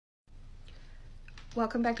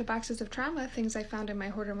Welcome back to Boxes of Trauma, things I found in my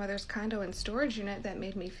hoarder mother's condo and storage unit that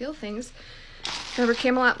made me feel things. Remember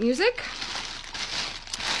Camelot music?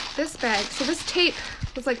 This bag, so this tape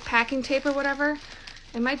was like packing tape or whatever,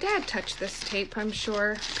 and my dad touched this tape, I'm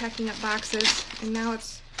sure, packing up boxes, and now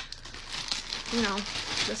it's, you know,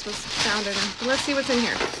 this was found in them. But let's see what's in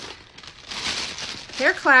here.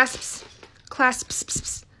 Hair clasps,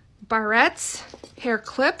 barrettes, hair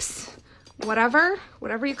clips, whatever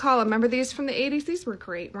you call them. Remember these from the 80s? These were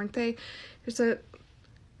great, weren't they? There's a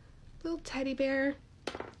little teddy bear,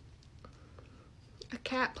 a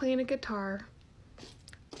cat playing a guitar,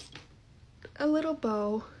 a little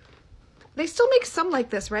bow. They still make some like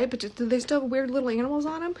this, right? But do they still have weird little animals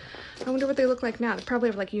on them? I wonder what they look like now. They probably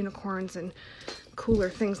have like unicorns and cooler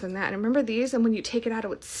things than that. And remember these? And when you take it out, it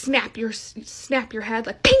would snap your head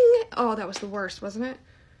like ping. Oh, that was the worst, wasn't it?